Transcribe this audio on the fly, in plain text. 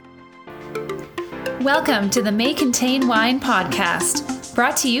Welcome to the May Contain Wine podcast,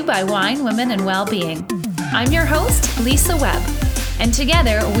 brought to you by Wine, Women, and Wellbeing. I'm your host, Lisa Webb, and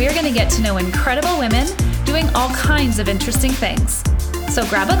together we're going to get to know incredible women doing all kinds of interesting things. So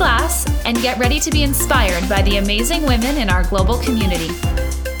grab a glass and get ready to be inspired by the amazing women in our global community.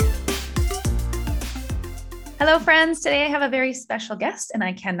 Hello, friends. Today I have a very special guest, and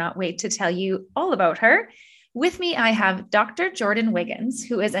I cannot wait to tell you all about her. With me, I have Dr. Jordan Wiggins,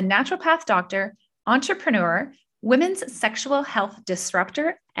 who is a naturopath doctor, entrepreneur, women's sexual health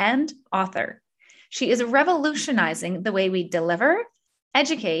disruptor, and author. She is revolutionizing the way we deliver,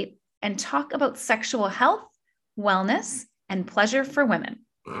 educate, and talk about sexual health, wellness, and pleasure for women.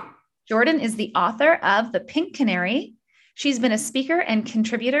 Jordan is the author of The Pink Canary. She's been a speaker and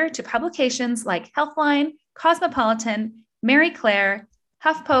contributor to publications like Healthline, Cosmopolitan, Marie Claire,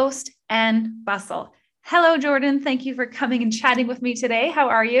 HuffPost, and Bustle. Hello, Jordan. Thank you for coming and chatting with me today. How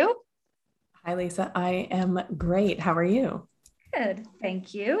are you? Hi, Lisa. I am great. How are you? Good.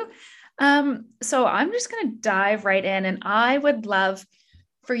 Thank you. So I'm just going to dive right in, and I would love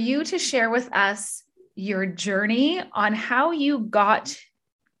for you to share with us your journey on how you got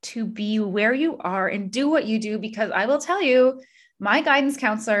to be where you are and do what you do, because I will tell you, my guidance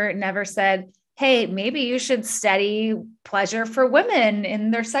counselor never said, hey, maybe you should study pleasure for women in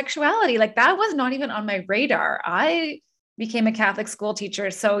their sexuality. Like, that was not even on my radar. I became a Catholic school teacher,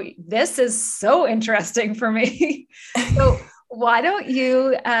 so this is so interesting for me. So why don't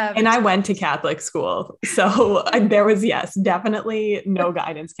you... And I went to Catholic school. So there was, yes, definitely no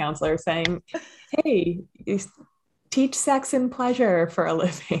guidance counselor saying, hey, you teach sex and pleasure for a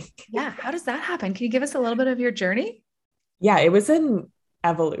living. Yeah. How does that happen? Can you give us a little bit of your journey? Yeah, it was an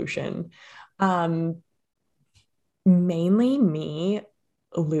evolution. Mainly me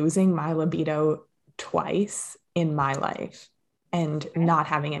losing my libido twice in my life and not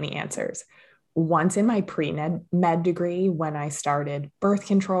having any answers. Once in my pre-med degree, when I started birth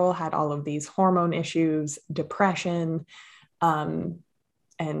control, had all of these hormone issues, depression, and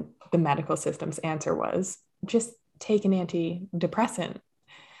the medical system's answer was just take an antidepressant.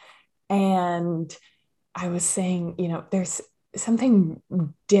 And I was saying, there's something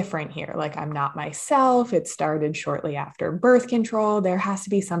different here. Like, I'm not myself. It started shortly after birth control. There has to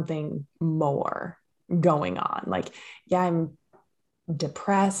be something more going on. Like, yeah, I'm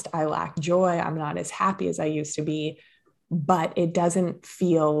depressed. I lack joy. I'm not as happy as I used to be, but it doesn't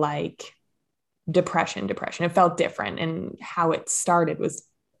feel like depression. It felt different. And how it started was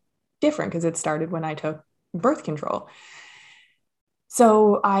different because it started when I took birth control.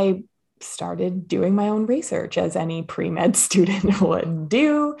 So I started doing my own research, as any pre-med student would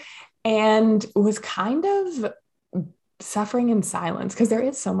do, and was kind of suffering in silence because there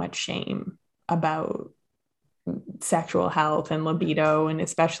is so much shame about sexual health and libido. And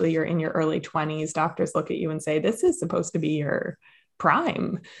especially you're in your early 20s, doctors look at you and say, this is supposed to be your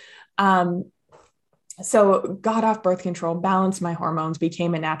prime. So got off birth control, balanced my hormones,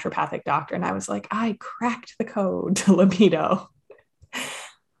 became a naturopathic doctor. And I was like, I cracked the code to libido.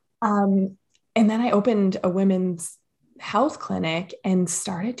 And then I opened a women's health clinic and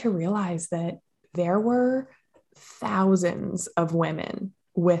started to realize that there were thousands of women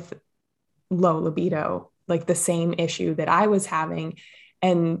with low libido, like the same issue that I was having,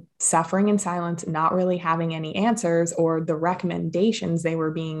 and suffering in silence, not really having any answers, or the recommendations they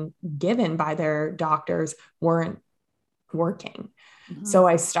were being given by their doctors weren't working. Mm-hmm. So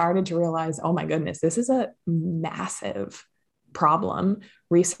I started to realize, oh my goodness, this is a massive problem.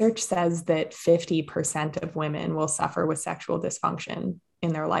 Research says that 50% of women will suffer with sexual dysfunction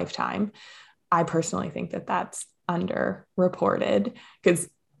in their lifetime. I personally think that that's underreported, because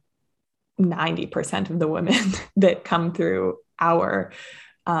 90% of the women that come through our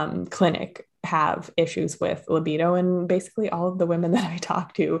clinic have issues with libido, and basically all of the women that I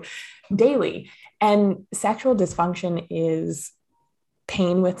talk to daily. And sexual dysfunction is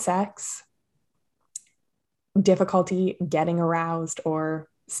pain with sex, difficulty getting aroused or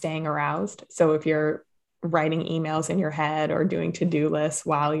staying aroused. So if you're writing emails in your head or doing to-do lists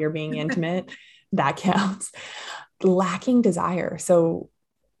while you're being intimate, that counts. Lacking desire. So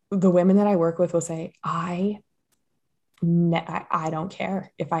the women that I work with will say, I don't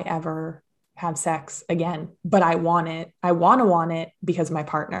care if I ever have sex again, but I want it. I want it because of my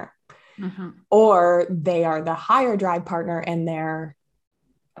partner. Mm-hmm. Or they are the higher drive partner and their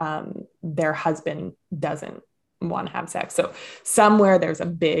husband doesn't want to have sex. So somewhere there's a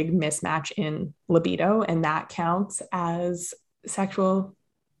big mismatch in libido, and that counts as sexual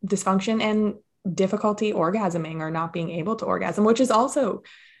dysfunction and difficulty orgasming or not being able to orgasm, which is also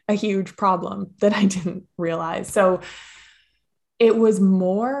a huge problem that I didn't realize. So it was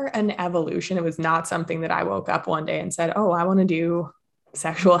more an evolution. It was not something that I woke up one day and said, oh, I want to do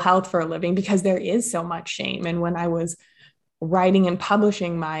sexual health for a living, because there is so much shame. And when I was writing and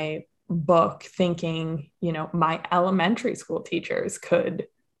publishing my book, thinking, my elementary school teachers could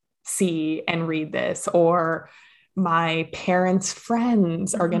see and read this, or my parents'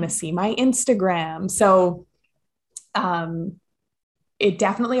 friends are going to see my Instagram. So it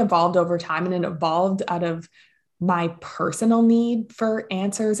definitely evolved over time, and it evolved out of my personal need for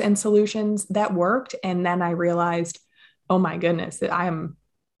answers and solutions that worked. And then I realized, oh my goodness, that I am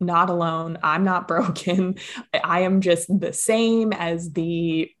not alone. I'm not broken. I am just the same as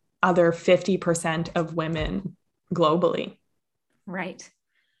the other 50% of women globally. Right.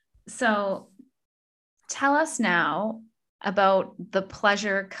 So tell us now about the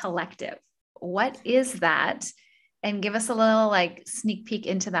Pleasure Collective. What is that? And give us a little sneak peek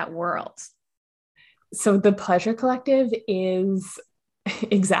into that world. So the Pleasure Collective is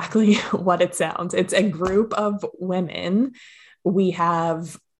exactly what it sounds. It's a group of women. We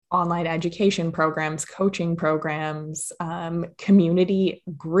have online education programs, coaching programs, community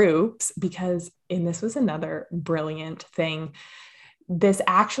groups, and this was another brilliant thing. This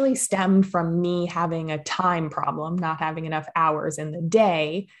actually stemmed from me having a time problem, not having enough hours in the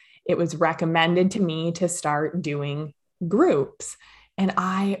day. It was recommended to me to start doing groups. And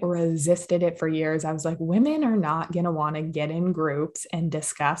I resisted it for years. I was like, women are not going to want to get in groups and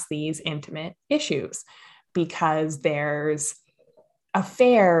discuss these intimate issues, because there's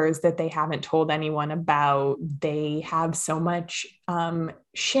affairs that they haven't told anyone about. They have so much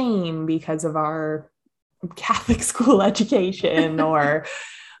shame because of our Catholic school education, or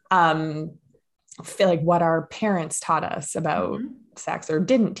feel like what our parents taught us about sex or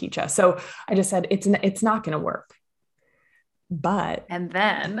didn't teach us. So I just said, it's not going to work. But and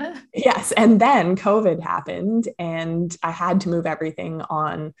then COVID happened, and I had to move everything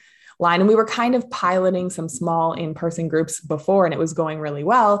online. And we were kind of piloting some small in-person groups before, and it was going really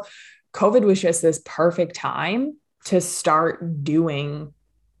well. COVID was just this perfect time to start doing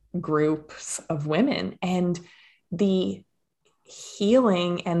groups of women, and the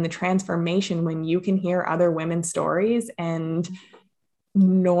healing and the transformation when you can hear other women's stories and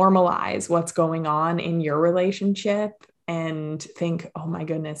normalize what's going on in your relationship and think, oh my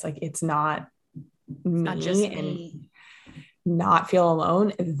goodness, it's not me, and not feel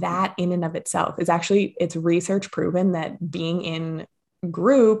alone. That in and of itself is actually, it's research proven that being in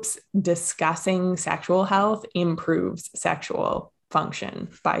groups discussing sexual health improves sexual function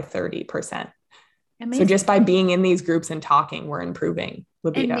by 30%. Amazing. So just by being in these groups and talking, we're improving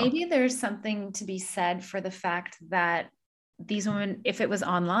libido. And maybe there's something to be said for the fact that these women, if it was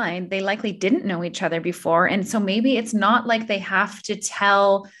online, they likely didn't know each other before. And so maybe it's not like they have to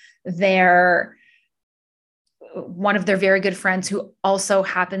tell one of their very good friends who also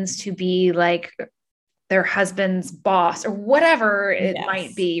happens to be their husband's boss or whatever it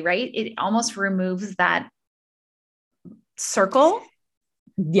might be, right? It almost removes that circle.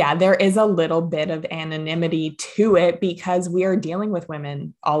 Yeah, there is a little bit of anonymity to it, because we are dealing with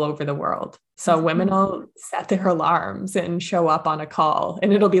women all over the world. So women will set their alarms and show up on a call,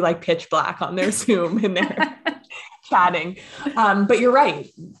 and it'll be pitch black on their Zoom and they're chatting. But you're right.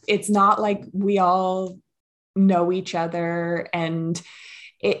 It's not like we all know each other, and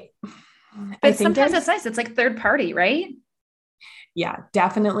but sometimes it's nice. It's like third party, right? Yeah,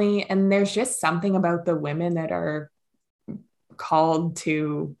 definitely. And there's just something about the women that are called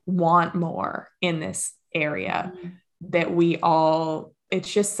to want more in this area that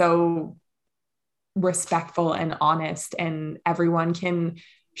it's just so respectful and honest, and everyone can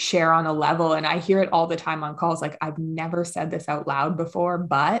share on a level. And I hear it all the time on calls. I've never said this out loud before,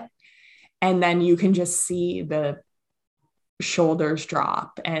 and then you can just see the shoulders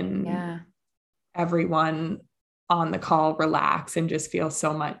drop, and everyone on the call relax and just feel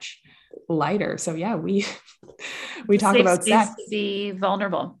so much lighter. So yeah, we talk about sex. To be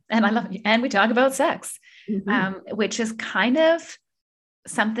vulnerable, and we talk about sex, which is kind of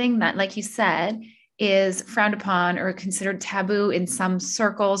something that, like you said, is frowned upon or considered taboo in some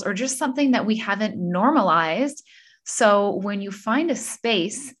circles, or just something that we haven't normalized. So when you find a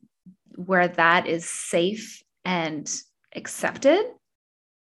space where that is safe and accepted,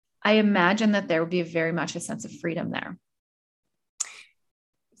 I imagine that there would be very much a sense of freedom there.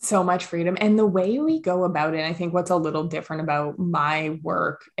 So much freedom. And the way we go about it, I think what's a little different about my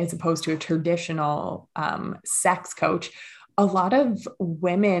work as opposed to a traditional sex coach, a lot of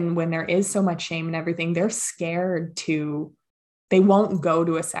women, when there is so much shame and everything, they're scared they won't go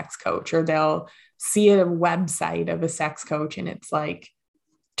to a sex coach, or they'll see a website of a sex coach and it's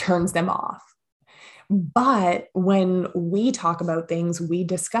turns them off. But when we talk about things, we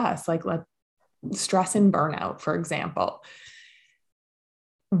discuss like stress and burnout, for example.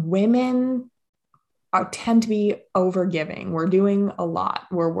 Women tend to be overgiving. We're doing a lot.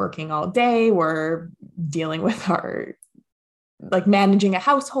 We're working all day. We're dealing with like managing a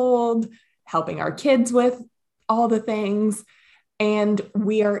household, helping our kids with all the things. And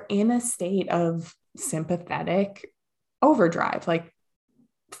we are in a state of sympathetic overdrive, like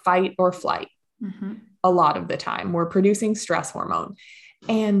fight or flight. Mm-hmm. A lot of the time, we're producing stress hormone.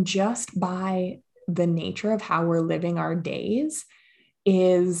 And just by the nature of how we're living our days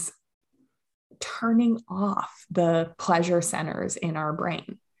is turning off the pleasure centers in our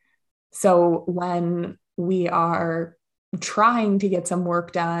brain. So when we are trying to get some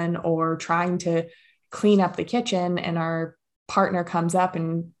work done or trying to clean up the kitchen and our partner comes up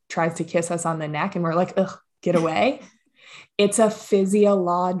and tries to kiss us on the neck and we're like, ugh, get away. It's a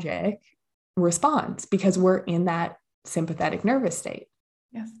physiologic response because we're in that sympathetic nervous state.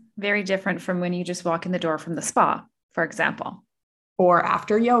 Yes. Very different from when you just walk in the door from the spa, for example. Or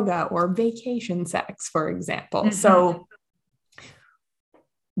after yoga or vacation sex, for example. Mm-hmm. So,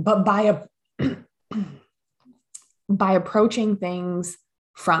 but by approaching things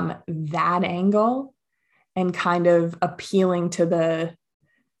from that angle and kind of appealing to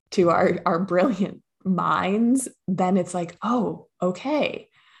our brilliant minds, then it's like, oh, okay,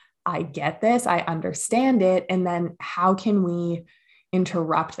 I get this, I understand it. And then how can we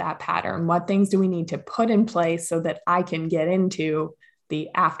interrupt that pattern? What things do we need to put in place so that I can get into the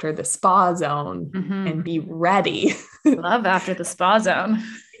after the spa zone mm-hmm. and be ready? Love after the spa zone.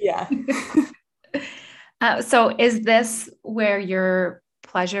 Yeah. So is this where your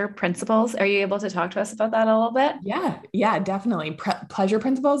pleasure principles, are you able to talk to us about that a little bit? Yeah, definitely. Pleasure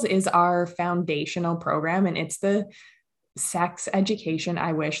Principles is our foundational program, and it's the sex education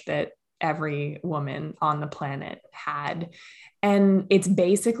I wish that every woman on the planet had. And it's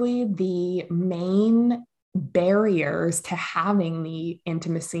basically the main barriers to having the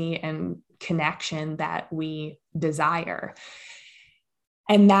intimacy and connection that we desire.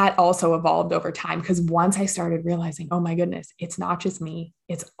 And that also evolved over time because once I started realizing, oh my goodness, it's not just me,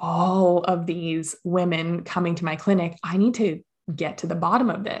 it's all of these women coming to my clinic. I need to get to the bottom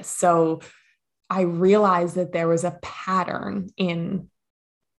of this. So I realized that there was a pattern in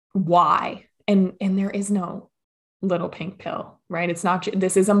why, and there is no little pink pill, right? It's not,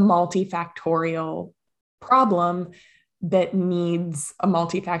 this is a multifactorial problem that needs a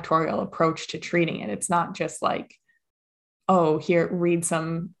multifactorial approach to treating it. It's not just like, oh, here, read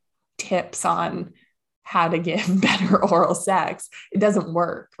some tips on how to give better oral sex. It doesn't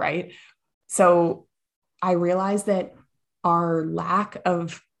work, right? So I realized that our lack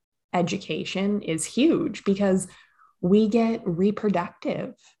of education is huge because we get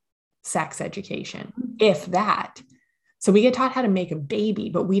reproductive sex education, if that. So we get taught how to make a baby,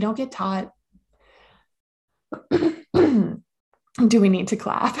 but we don't get taught. Do we need to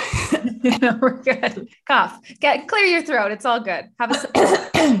clap? No, we're good. Cough. Clear your throat. It's all good.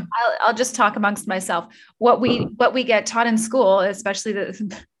 I'll just talk amongst myself. What we get taught in school, especially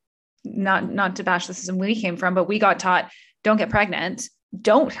not to bash the system we came from, but we got taught, don't get pregnant,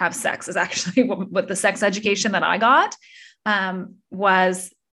 don't have sex, is actually what the sex education that I got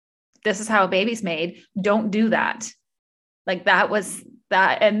was, this is how a baby's made. Don't do that. Like that was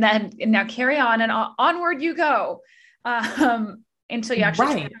that. And now carry on and onward you go. Until you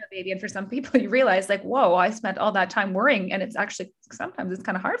actually have a baby. And for some people, you realize like, whoa, I spent all that time worrying. And it's actually, sometimes it's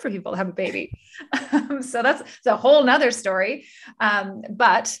kind of hard for people to have a baby. So that's a whole nother story.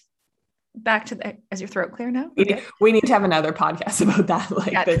 But back to is your throat clear now? We need to have another podcast about that,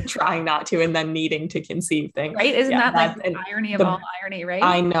 like the trying not to, and then needing to conceive thing. Right. Isn't that like the irony of all irony, right?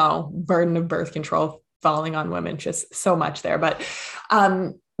 I know, burden of birth control falling on women, just so much there. But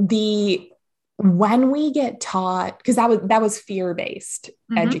when we get taught, because that was fear-based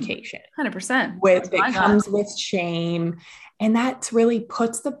education, 100%, it comes with shame, and that really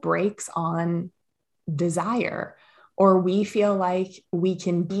puts the brakes on desire, or we feel like we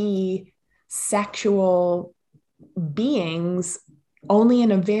can be sexual beings only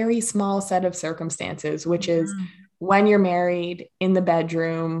in a very small set of circumstances, which is when you're married in the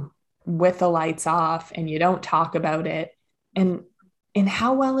bedroom with the lights off and you don't talk about it. And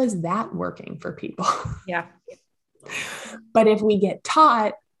how well is that working for people? Yeah. But if we get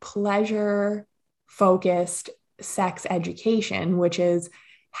taught pleasure-focused sex education, which is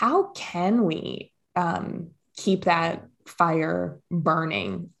how can we keep that fire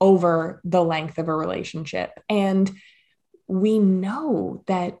burning over the length of a relationship? And we know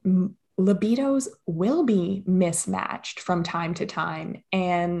that libidos will be mismatched from time to time.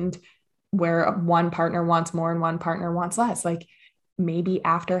 And where one partner wants more and one partner wants less. Like maybe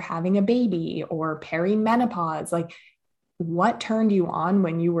after having a baby or perimenopause, like what turned you on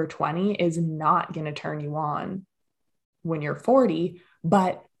when you were 20 is not going to turn you on when you're 40,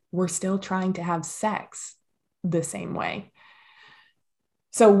 but we're still trying to have sex the same way.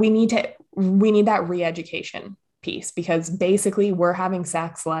 So we need that re-education piece, because basically we're having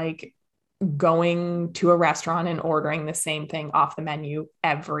sex like going to a restaurant and ordering the same thing off the menu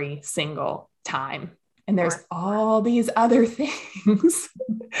every single time. And there's all these other things,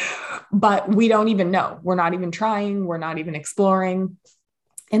 but we don't even know. We're not even trying. We're not even exploring.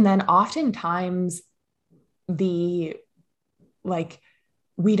 And then oftentimes we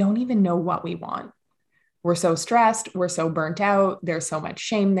don't even know what we want. We're so stressed. We're so burnt out. There's so much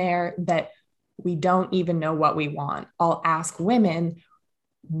shame there that we don't even know what we want. I'll ask women,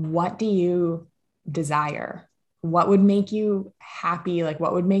 what do you desire? What would make you happy? Like,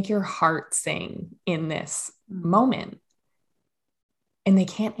 what would make your heart sing in this moment? And they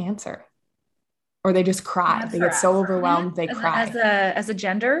can't answer, or they just cry. They get so overwhelmed, they cry. As a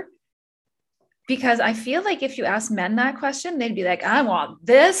gender, because I feel like if you ask men that question, they'd be like, I want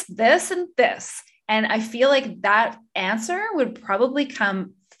this, this, and this. And I feel like that answer would probably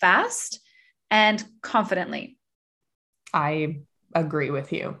come fast and confidently. I agree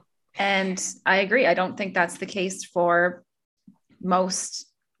with you. And I agree. I don't think that's the case for most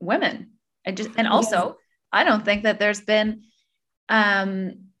women. I don't think that there's been,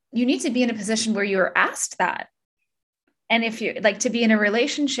 you need to be in a position where you're asked that. And if you like to be in a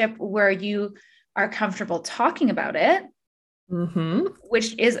relationship where you are comfortable talking about it,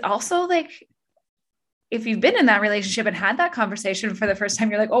 which is also like, if you've been in that relationship and had that conversation for the first time,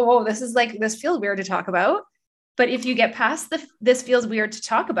 you're like, oh, whoa, this feels weird to talk about. But if you get past this feels weird to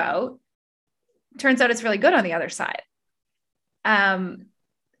talk about, turns out it's really good on the other side.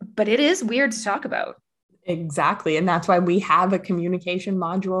 But it is weird to talk about. Exactly. And that's why we have a communication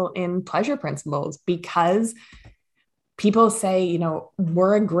module in Pleasure Principles, because people say, you know,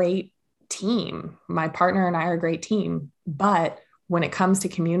 we're a great team. My partner and I are a great team. But when it comes to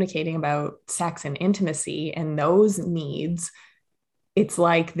communicating about sex and intimacy and those needs, it's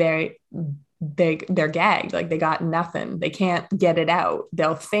like they're gagged, like they got nothing. They can't get it out.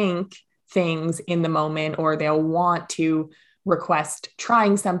 They'll think things in the moment, or they'll want to request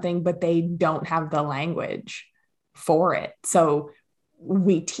trying something, but they don't have the language for it. So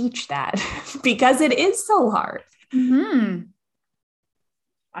we teach that because it is so hard.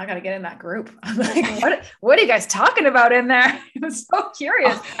 I got to get in that group. I'm like, what are you guys talking about in there? I'm so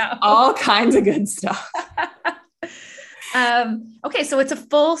curious now. All kinds of good stuff. Okay. So it's a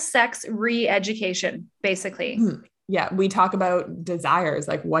full sex re-education, basically. Yeah. We talk about desires.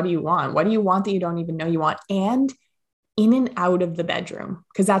 Like, what do you want? What do you want that you don't even know you want? And in and out of the bedroom.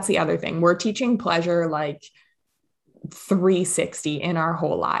 Cause that's the other thing. We're teaching pleasure like 360 in our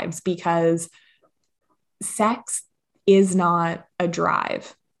whole lives, because sex is not a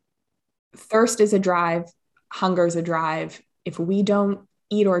drive. Thirst is a drive. Hunger is a drive. If we don't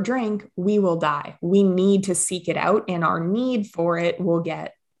eat or drink, we will die. We need to seek it out, and our need for it will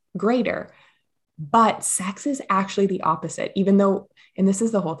get greater. But sex is actually the opposite, even though, and this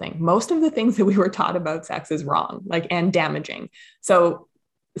is the whole thing, most of the things that we were taught about sex is wrong, like, and damaging. So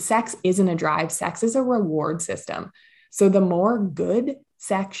sex isn't a drive. Sex is a reward system. So the more good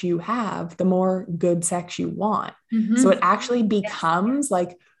sex you have, the more good sex you want. So it actually becomes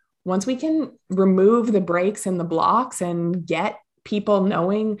like, once we can remove the brakes and the blocks and get people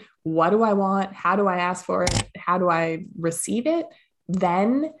knowing, what do I want? How do I ask for it? How do I receive it?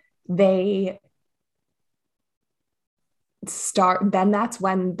 Then that's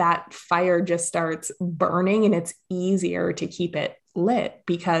when that fire just starts burning, and it's easier to keep it lit,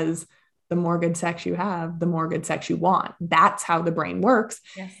 because the more good sex you have, the more good sex you want. That's how the brain works.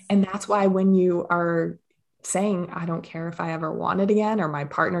 Yes. And that's why when you are saying, I don't care if I ever want it again, or my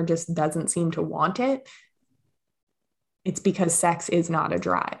partner just doesn't seem to want it, it's because sex is not a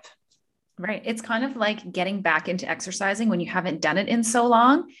drive. Right. It's kind of like getting back into exercising when you haven't done it in so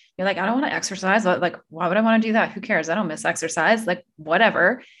long. You're like, I don't want to exercise. Like, why would I want to do that? Who cares? I don't miss exercise, like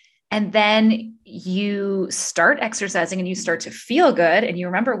whatever. And then you start exercising and you start to feel good. And you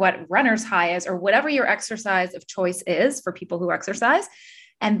remember what runner's high is, or whatever your exercise of choice is for people who exercise.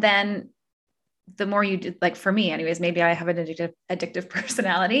 And then the more you do, like for me anyways, maybe I have an addictive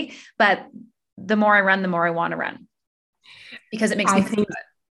personality, but the more I run, the more I want to run, because it makes me feel good.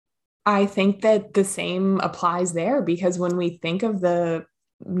 I think that the same applies there, because when we think of the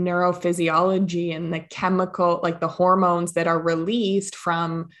neurophysiology and the chemical, like the hormones that are released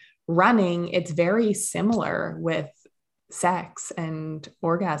from running, it's very similar with sex and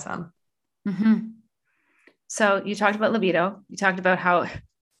orgasm. Mm-hmm. So you talked about libido. You talked about how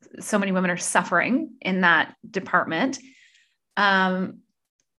so many women are suffering in that department. Um,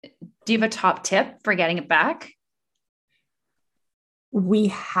 do you have a top tip for getting it back? We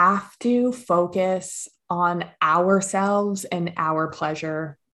have to focus on ourselves and our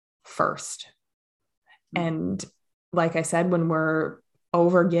pleasure first. And like I said, when we're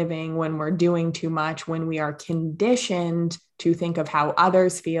overgiving, when we're doing too much, when we are conditioned to think of how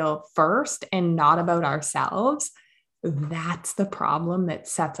others feel first and not about ourselves, that's the problem that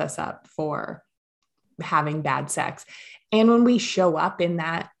sets us up for having bad sex. And when we show up in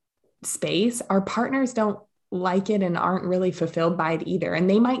that space, our partners don't like it and aren't really fulfilled by it either. And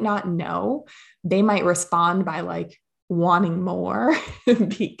they might not know. They might respond by like wanting more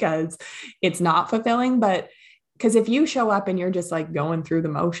because it's not fulfilling. But because if you show up and you're just like going through the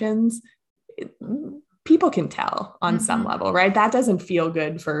motions, people can tell on some level, right? That doesn't feel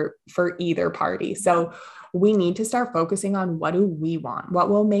good for either party. So we need to start focusing on what do we want? What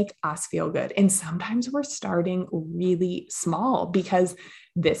will make us feel good? And sometimes we're starting really small because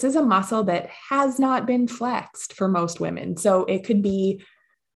this is a muscle that has not been flexed for most women. So it could be,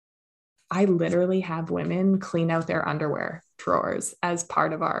 I literally have women clean out their underwear drawers as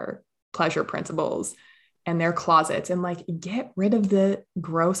part of our pleasure principles and their closets and like get rid of the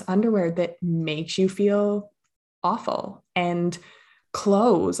gross underwear that makes you feel awful, and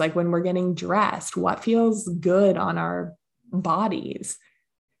clothes, like when we're getting dressed, what feels good on our bodies.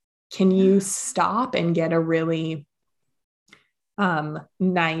 Can you stop and get a really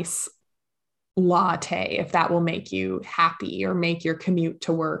nice latte if that will make you happy or make your commute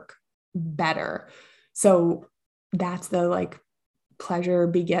to work better? So that's the like pleasure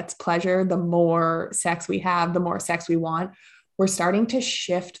begets pleasure. The more sex we have, the more sex we want. We're starting to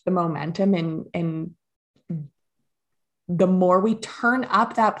shift the momentum, and the more we turn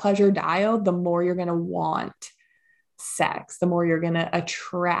up that pleasure dial, the more you're going to want sex, the more you're going to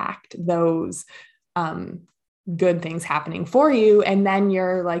attract those good things happening for you. And then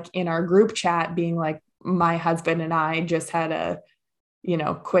you're like in our group chat being like, my husband and I just had a,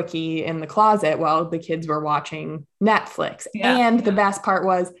 quickie in the closet while the kids were watching Netflix. Yeah. And the best part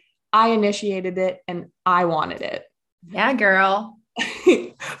was I initiated it and I wanted it. Yeah, girl.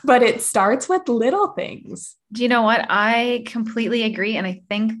 But it starts with little things. Do you know what? I completely agree. And I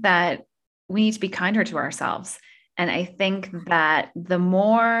think that we need to be kinder to ourselves. And I think that the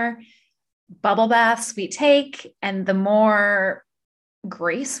more bubble baths we take and the more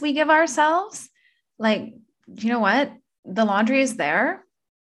grace we give ourselves, like, you know what? The laundry is there.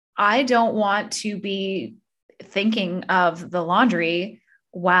 I don't want to be thinking of the laundry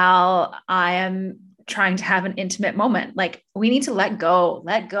while I am trying to have an intimate moment. Like, we need to let go,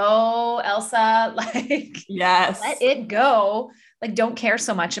 Elsa, like, yes, let it go. Like, don't care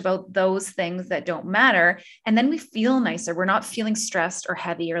so much about those things that don't matter. And then we feel nicer. We're not feeling stressed or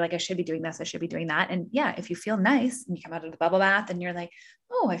heavy or like, I should be doing this, I should be doing that. And yeah, if you feel nice and you come out of the bubble bath and you're like,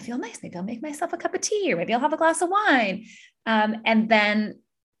 oh, I feel nice. Maybe I'll make myself a cup of tea, or maybe I'll have a glass of wine. And then,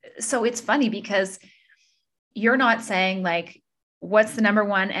 so it's funny because you're not saying like, what's the number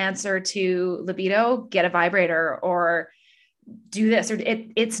one answer to libido? Get a vibrator or do this, or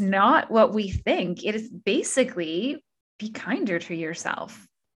it's not what we think. It is basically be kinder to yourself.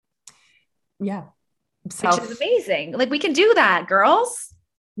 Yeah. Which is amazing. Like, we can do that, girls.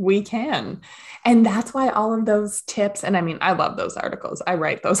 We can. And that's why all of those tips, and I mean, I love those articles. I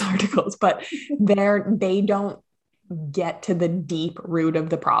write those articles, but they don't get to the deep root of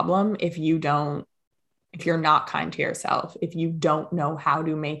the problem if you're not kind to yourself, if you don't know how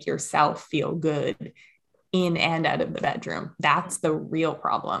to make yourself feel good in and out of the bedroom. That's the real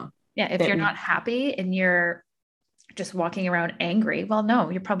problem. Yeah. If you're not happy and you're just walking around angry, well, no,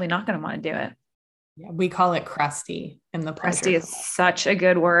 you're probably not going to want to do it. Yeah. We call it crusty in the pleasure. Crusty is such a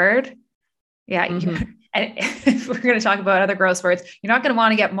good word. Yeah. Mm-hmm. And if we're going to talk about other gross words, you're not going to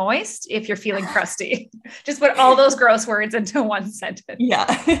want to get moist if you're feeling crusty. Just put all those gross words into one sentence. Yeah.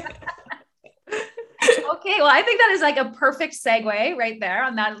 Okay. Well, I think that is like a perfect segue right there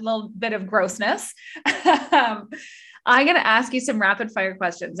on that little bit of grossness. I'm going to ask you some rapid fire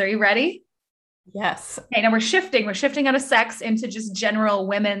questions. Are you ready? Yes. Okay. Now we're shifting out of sex into just general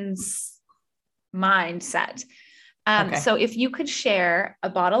women's mindset. Okay. So if you could share a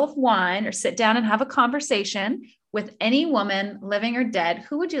bottle of wine or sit down and have a conversation with any woman, living or dead,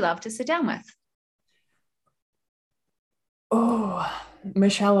 who would you love to sit down with? Oh,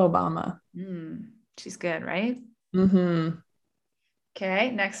 Michelle Obama. She's good, right? Mm-hmm.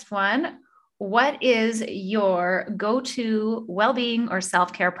 Okay, next one. What is your go-to well-being or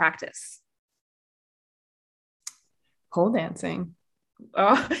self-care practice? Pole dancing.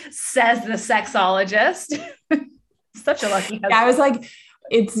 Oh, says the sexologist. Such a lucky husband. Yeah, I was like,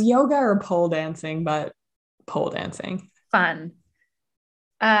 it's yoga or pole dancing, but pole dancing. Fun.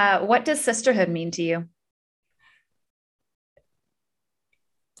 What does sisterhood mean to you?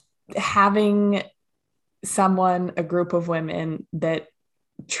 Having someone, a group of women that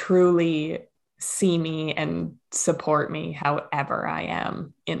truly see me and support me however I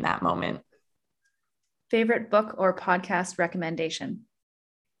am in that moment. Favorite book or podcast recommendation?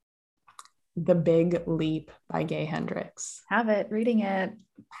 The Big Leap by Gay Hendricks. Have it, reading it.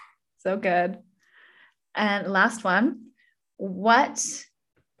 So good. And last one,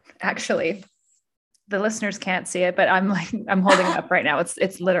 actually, the listeners can't see it, but I'm holding it up right now.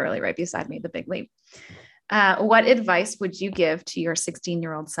 It's literally right beside me, The Big Leap. What advice would you give to your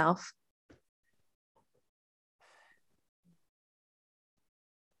 16-year-old self?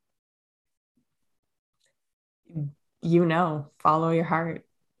 Follow your heart.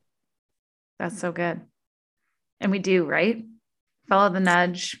 That's so good. And we do, right? Follow the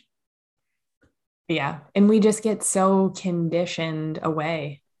nudge. Yeah. And we just get so conditioned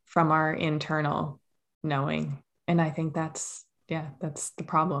away from our internal knowing. And I think that's the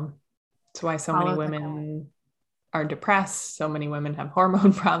problem. That's why so many women are depressed. So many women have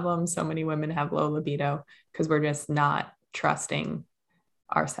hormone problems. So many women have low libido because we're just not trusting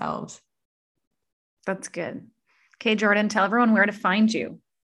ourselves. That's good. Okay, Jordan, tell everyone where to find you.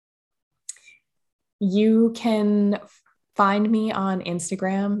 You can find me on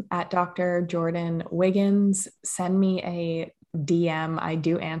Instagram at Dr. Jordan Wiggins. Send me a DM. I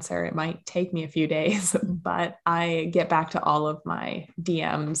do answer. It might take me a few days, but I get back to all of my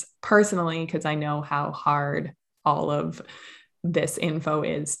DMs personally because I know how hard all of this info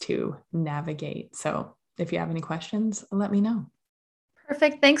is to navigate. So if you have any questions, let me know.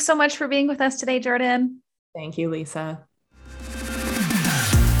 Perfect. Thanks so much for being with us today, Jordan. Thank you, Lisa.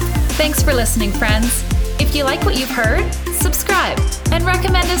 Thanks for listening, friends. If you like what you've heard, subscribe and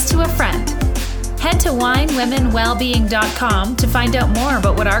recommend us to a friend. Head to winewomenwellbeing.com to find out more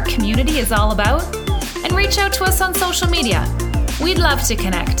about what our community is all about and reach out to us on social media. We'd love to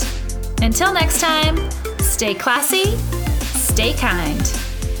connect. Until next time, stay classy, stay kind.